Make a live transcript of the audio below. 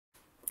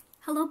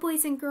Hello,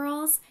 boys and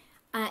girls.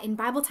 In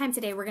Bible time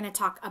today, we're going to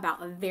talk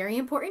about a very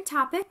important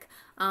topic.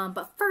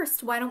 But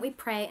first, why don't we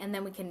pray and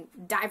then we can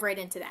dive right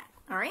into that.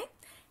 All right?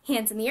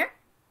 Hands in the air,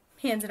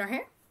 hands in our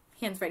hair,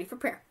 hands ready for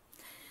prayer.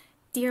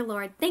 Dear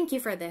Lord, thank you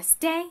for this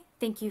day.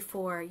 Thank you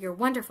for your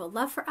wonderful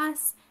love for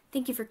us.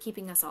 Thank you for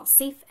keeping us all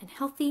safe and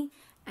healthy.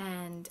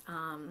 And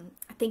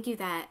thank you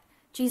that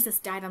Jesus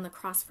died on the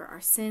cross for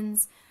our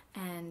sins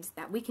and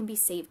that we can be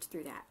saved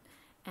through that.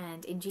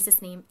 And in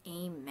Jesus' name,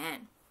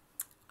 amen.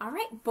 All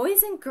right,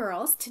 boys and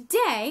girls,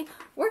 today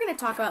we're going to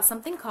talk about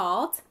something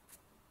called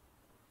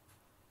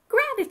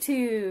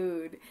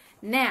gratitude.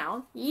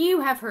 Now,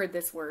 you have heard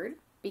this word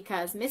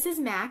because Mrs.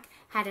 Mack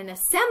had an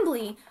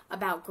assembly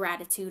about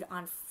gratitude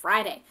on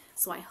Friday.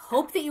 So I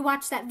hope that you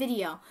watched that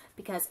video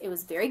because it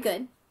was very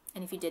good.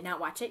 And if you did not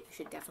watch it, you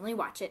should definitely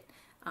watch it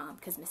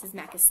because Mrs.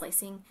 Mack is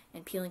slicing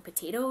and peeling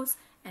potatoes,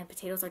 and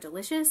potatoes are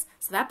delicious.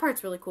 So that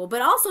part's really cool.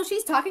 But also,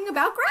 she's talking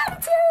about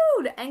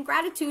gratitude, and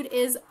gratitude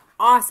is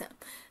awesome.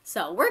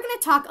 So we're going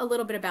to talk a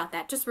little bit about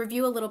that. Just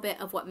review a little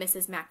bit of what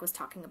Mrs. Mack was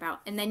talking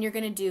about. And then you're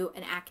going to do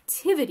an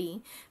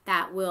activity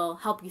that will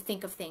help you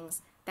think of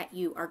things that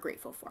you are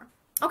grateful for.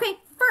 Okay,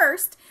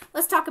 first,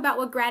 let's talk about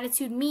what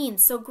gratitude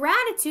means. So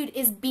gratitude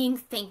is being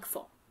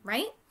thankful,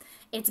 right?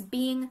 It's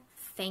being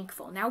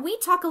thankful. Now, we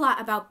talk a lot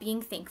about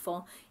being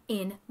thankful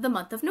in the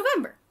month of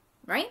November,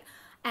 right?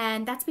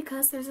 And that's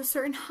because there's a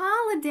certain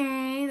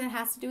holiday that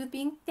has to do with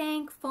being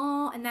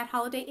thankful. And that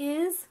holiday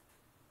is...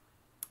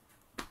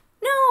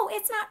 No,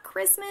 it's not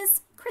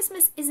Christmas.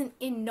 Christmas isn't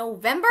in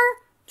November.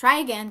 Try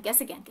again. Guess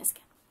again. Guess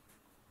again.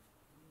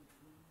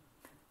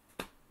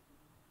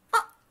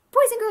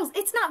 Boys and girls,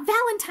 it's not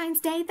Valentine's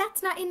Day.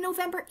 That's not in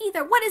November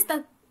either. What is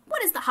the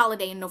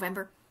holiday in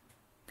November?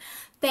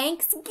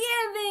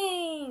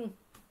 Thanksgiving.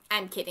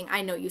 I'm kidding.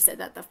 I know you said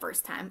that the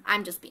first time.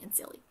 I'm just being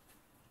silly.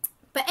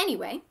 But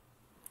anyway,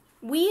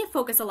 we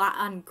focus a lot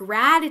on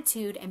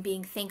gratitude and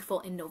being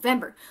thankful in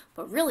November.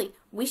 But really,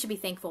 we should be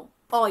thankful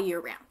all year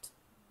round.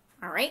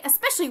 All right,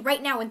 especially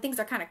right now when things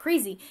are kind of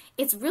crazy,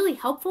 it's really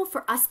helpful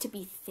for us to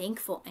be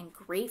thankful and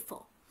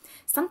grateful.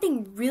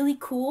 Something really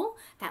cool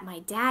that my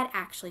dad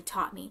actually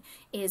taught me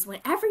is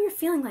whenever you're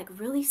feeling like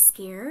really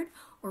scared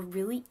or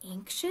really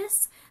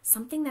anxious,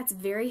 something that's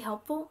very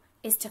helpful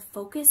is to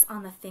focus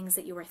on the things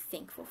that you are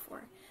thankful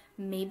for.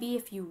 Maybe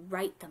if you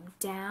write them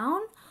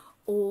down,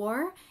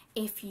 or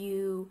if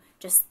you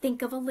just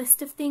think of a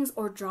list of things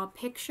or draw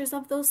pictures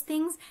of those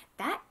things,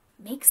 that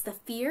makes the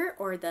fear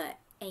or the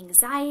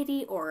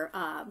anxiety or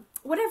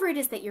whatever it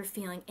is that you're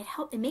feeling,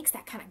 it makes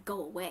that kind of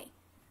go away.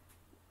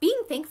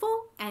 Being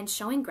thankful and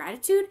showing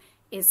gratitude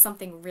is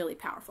something really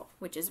powerful,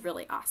 which is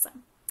really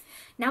awesome.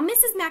 Now,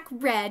 Mrs. Mack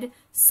read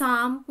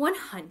Psalm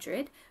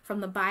 100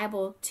 from the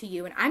Bible to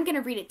you, and I'm going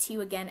to read it to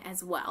you again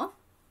as well.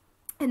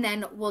 And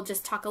then we'll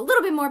just talk a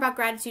little bit more about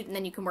gratitude, and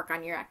then you can work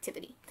on your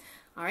activity.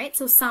 All right,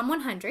 so Psalm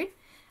 100.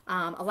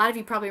 A lot of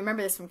you probably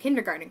remember this from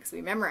kindergarten because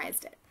we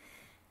memorized it.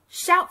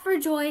 Shout for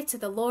joy to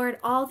the Lord,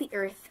 all the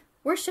earth.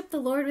 Worship the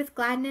Lord with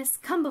gladness.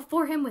 Come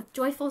before him with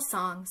joyful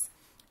songs.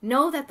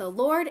 Know that the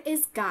Lord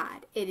is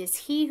God. It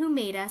is he who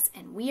made us,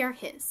 and we are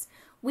his.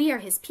 We are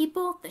his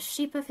people, the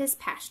sheep of his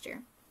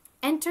pasture.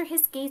 Enter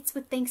his gates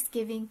with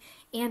thanksgiving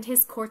and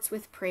his courts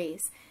with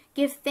praise.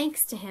 Give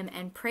thanks to him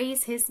and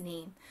praise his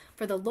name.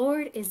 For the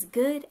Lord is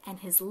good,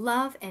 and his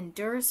love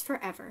endures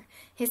forever.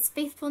 His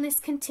faithfulness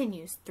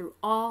continues through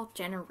all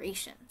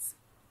generations.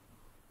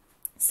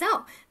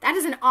 So, that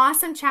is an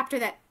awesome chapter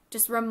that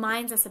just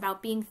reminds us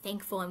about being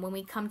thankful, and when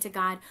we come to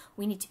God,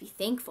 we need to be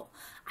thankful.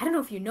 I don't know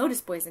if you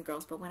noticed, boys and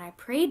girls, but when I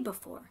prayed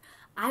before,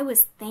 I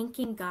was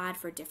thanking God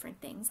for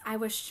different things. I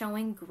was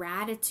showing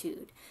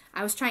gratitude.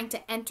 I was trying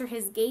to enter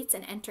his gates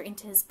and enter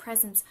into his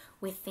presence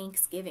with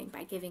thanksgiving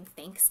by giving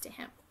thanks to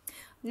him.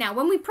 Now,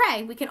 when we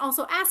pray, we can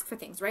also ask for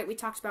things, right? We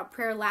talked about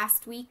prayer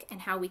last week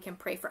and how we can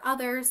pray for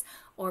others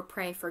or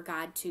pray for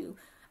God to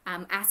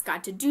ask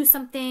God to do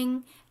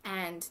something,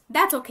 and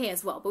that's okay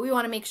as well. But we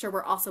want to make sure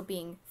we're also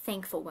being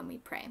thankful when we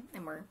pray,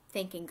 and we're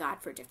thanking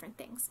God for different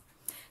things.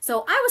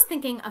 So I was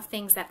thinking of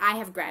things that I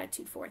have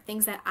gratitude for,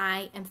 things that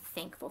I am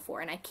thankful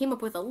for, and I came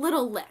up with a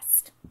little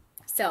list.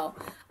 So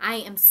I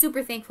am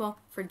super thankful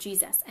for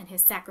Jesus and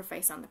his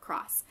sacrifice on the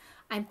cross.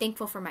 I'm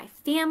thankful for my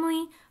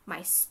family,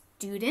 my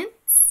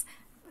students.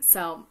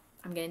 So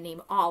I'm going to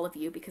name all of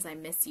you because I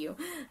miss you.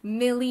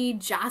 Millie,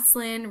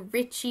 Jocelyn,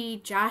 Richie,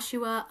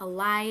 Joshua,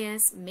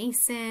 Elias,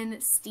 Mason,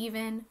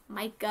 Stephen,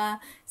 Micah,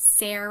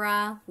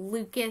 Sarah,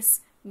 Lucas,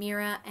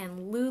 Mira,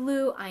 and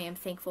Lulu. I am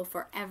thankful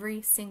for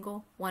every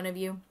single one of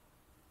you.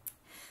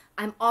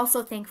 I'm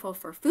also thankful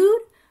for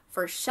food,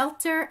 for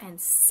shelter and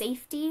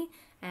safety,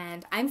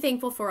 and I'm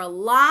thankful for a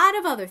lot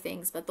of other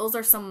things, but those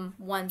are some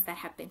ones that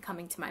have been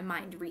coming to my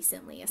mind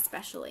recently,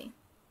 especially.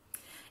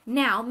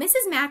 Now,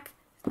 Mrs. Mack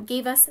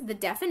gave us the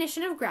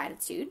definition of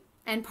gratitude,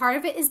 and part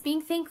of it is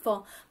being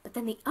thankful, but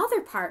then the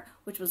other part,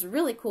 which was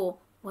really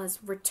cool, was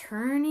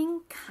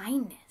returning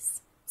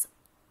kindness. So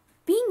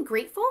being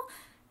grateful,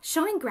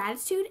 showing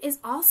gratitude is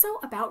also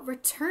about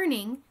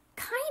returning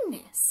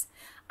kindness.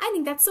 I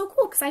think that's so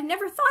cool because I've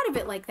never thought of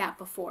it like that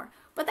before.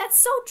 But that's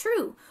so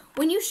true.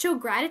 When you show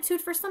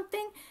gratitude for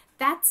something,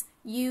 that's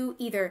you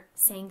either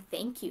saying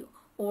thank you,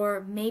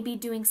 or maybe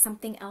doing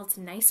something else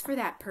nice for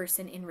that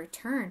person in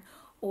return,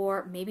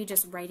 or maybe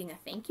just writing a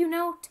thank you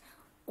note,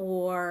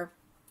 or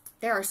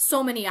there are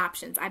so many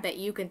options. I bet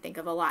you can think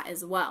of a lot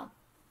as well.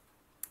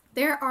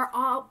 There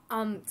are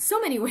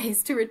so many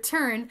ways to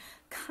return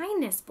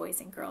kindness, boys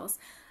and girls.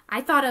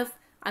 I thought of,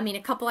 a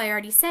couple I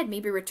already said,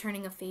 maybe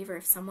returning a favor.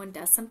 If someone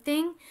does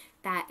something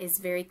that is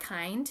very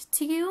kind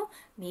to you,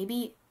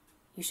 maybe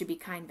you should be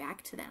kind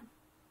back to them.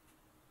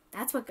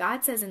 That's what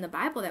God says in the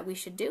Bible that we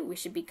should do. We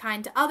should be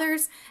kind to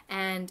others,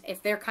 and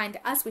if they're kind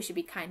to us, we should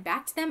be kind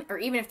back to them. Or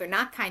even if they're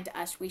not kind to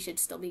us, we should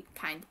still be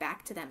kind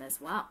back to them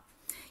as well.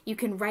 You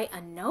can write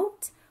a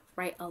note,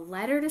 write a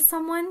letter to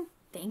someone,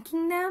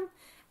 thanking them,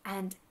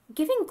 and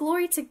giving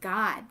glory to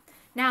God.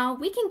 Now,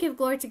 we can give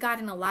glory to God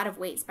in a lot of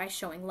ways by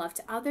showing love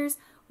to others.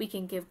 We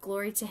can give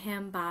glory to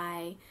Him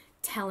by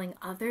telling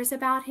others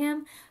about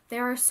Him.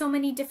 There are so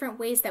many different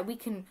ways that we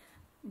can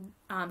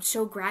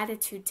show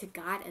gratitude to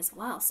God as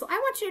well. So I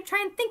want you to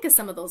try and think of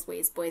some of those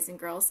ways, boys and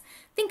girls.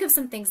 Think of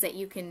some things that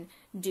you can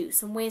do,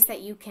 some ways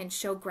that you can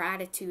show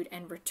gratitude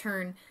and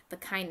return the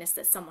kindness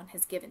that someone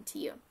has given to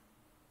you.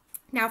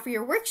 Now for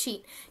your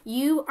worksheet,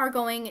 you are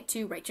going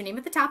to write your name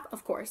at the top,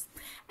 of course,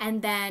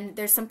 and then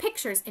there's some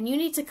pictures, and you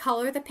need to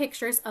color the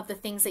pictures of the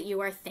things that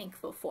you are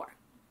thankful for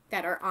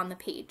that are on the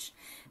page.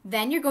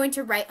 Then you're going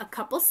to write a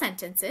couple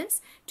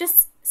sentences,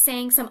 just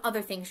saying some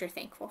other things you're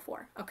thankful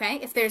for, okay?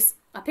 If there's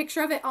a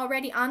picture of it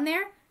already on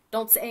there,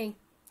 don't say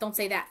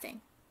that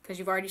thing, because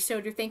you've already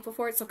showed you're thankful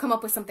for it, so come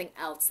up with something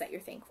else that you're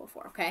thankful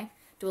for, okay?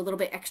 Do a little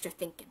bit extra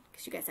thinking,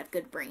 because you guys have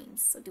good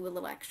brains, so do a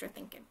little extra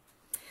thinking.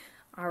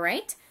 All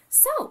right,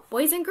 so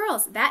boys and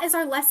girls, that is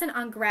our lesson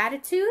on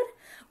gratitude.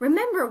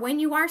 Remember, when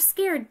you are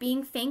scared,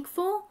 being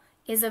thankful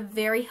is a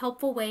very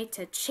helpful way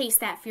to chase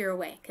that fear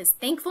away, because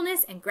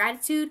thankfulness and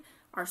gratitude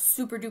are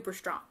super duper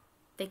strong.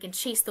 They can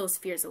chase those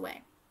fears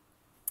away.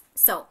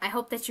 So I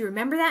hope that you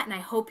remember that, and I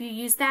hope you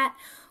use that.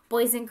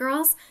 Boys and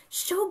girls,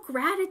 show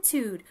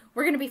gratitude.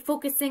 We're going to be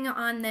focusing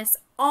on this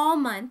all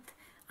month,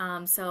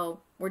 so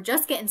we're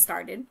just getting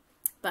started,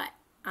 but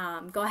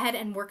go ahead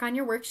and work on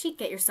your worksheet.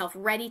 Get yourself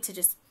ready to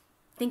just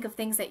think of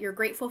things that you're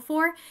grateful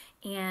for.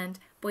 And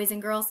boys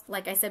and girls,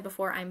 like I said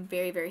before, I'm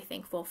very, very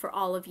thankful for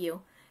all of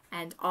you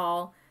and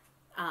all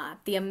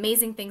the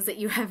amazing things that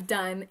you have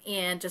done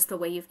and just the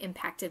way you've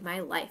impacted my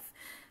life.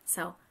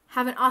 So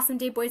have an awesome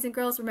day, boys and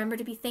girls. Remember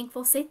to be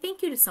thankful. Say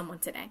thank you to someone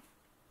today.